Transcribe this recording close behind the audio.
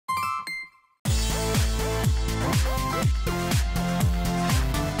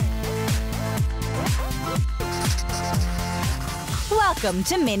Welcome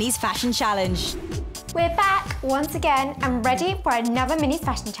to Minnie's Fashion Challenge. We're back once again and ready for another Minnie's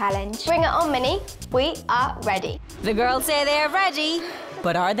Fashion Challenge. Bring it on, Minnie. We are ready. The girls say they're ready,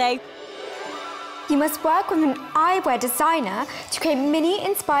 but are they? You must work with an eyewear designer to create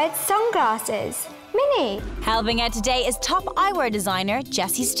Minnie-inspired sunglasses. Minnie! Helping out today is top eyewear designer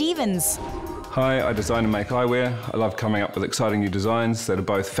Jessie Stevens. Hi, I design and make eyewear. I love coming up with exciting new designs that are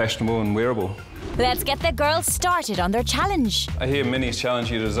both fashionable and wearable. Let's get the girls started on their challenge. I hear Minnie's challenged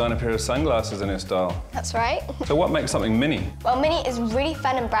you to design a pair of sunglasses in her style. That's right. So what makes something Minnie? Well, Minnie is really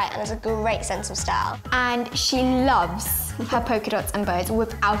fun and bright and has a great sense of style. And she loves her polka dots and bows,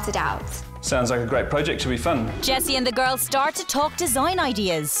 without a doubt. Sounds like a great project, should be fun. Jessie and the girls start to talk design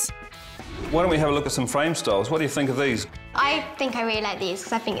ideas. Why don't we have a look at some frame styles? What do you think of these? I think I really like these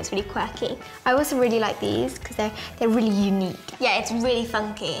because I think it's really quirky. I also really like these because they're really unique. Yeah, it's really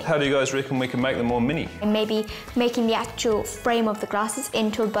funky. How do you guys reckon we can make them more Minnie? And maybe making the actual frame of the glasses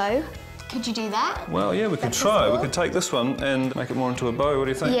into a bow. Could you do that? Well, yeah, we could try. We could take this one and make it more into a bow. What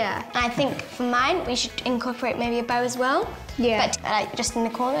do you think? Yeah. And I think for mine, we should incorporate maybe a bow as well. Yeah. But like just in the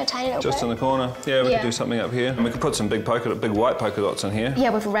corner, a tiny little Just bow. in the corner. Yeah, we could do something up here. And we could put some big white polka dots in here. Yeah,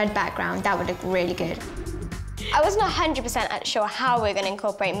 with a red background. That would look really good. I wasn't 100% sure how we're going to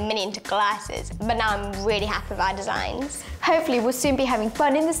incorporate Minnie into glasses, but now I'm really happy with our designs. Hopefully, we'll soon be having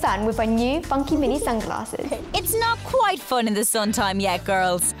fun in the sun with our new funky Minnie sunglasses. It's not quite fun in the sun time yet,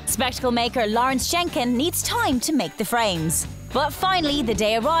 girls. Spectacle maker Lawrence Jenkin needs time to make the frames. But finally, the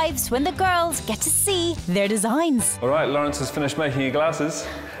day arrives when the girls get to see their designs. All right, Lawrence has finished making your glasses.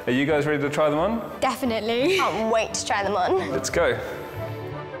 Are you guys ready to try them on? Definitely. Can't wait to try them on. Let's go.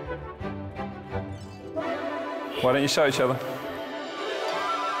 Why don't you show each other?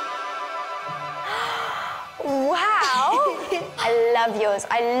 Wow! I love yours.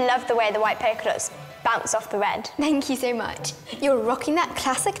 I love the way the white polka dots bounce off the red. Thank you so much. You're rocking that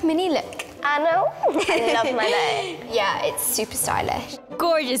classic Minnie look. I know. I love my look. Yeah, it's super stylish.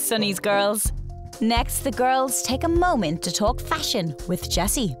 Gorgeous sunnies, girls. Next, the girls take a moment to talk fashion with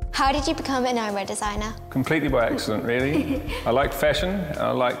Jessie. How did you become an eyewear designer? Completely by accident, really. I liked fashion, and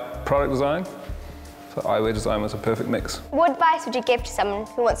I liked product design. So eyewear design was a perfect mix. What advice would you give to someone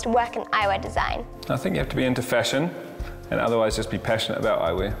who wants to work in eyewear design? I think you have to be into fashion and otherwise just be passionate about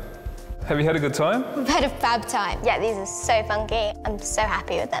eyewear. Have you had a good time? We've had a fab time. Yeah, these are so funky. I'm so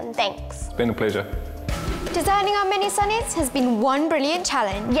happy with them. Thanks. It's been a pleasure. Designing our Minnie sunnies has been one brilliant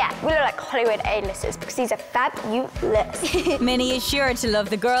challenge. Yeah, we look like Hollywood A-listers because these are fabulous. Minnie is sure to love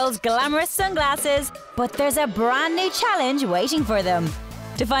the girls' glamorous sunglasses, but there's a brand new challenge waiting for them.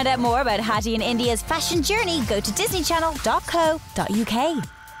 To find out more about Hattie and India's fashion journey, go to disneychannel.co.uk.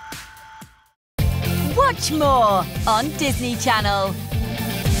 Watch more on Disney Channel.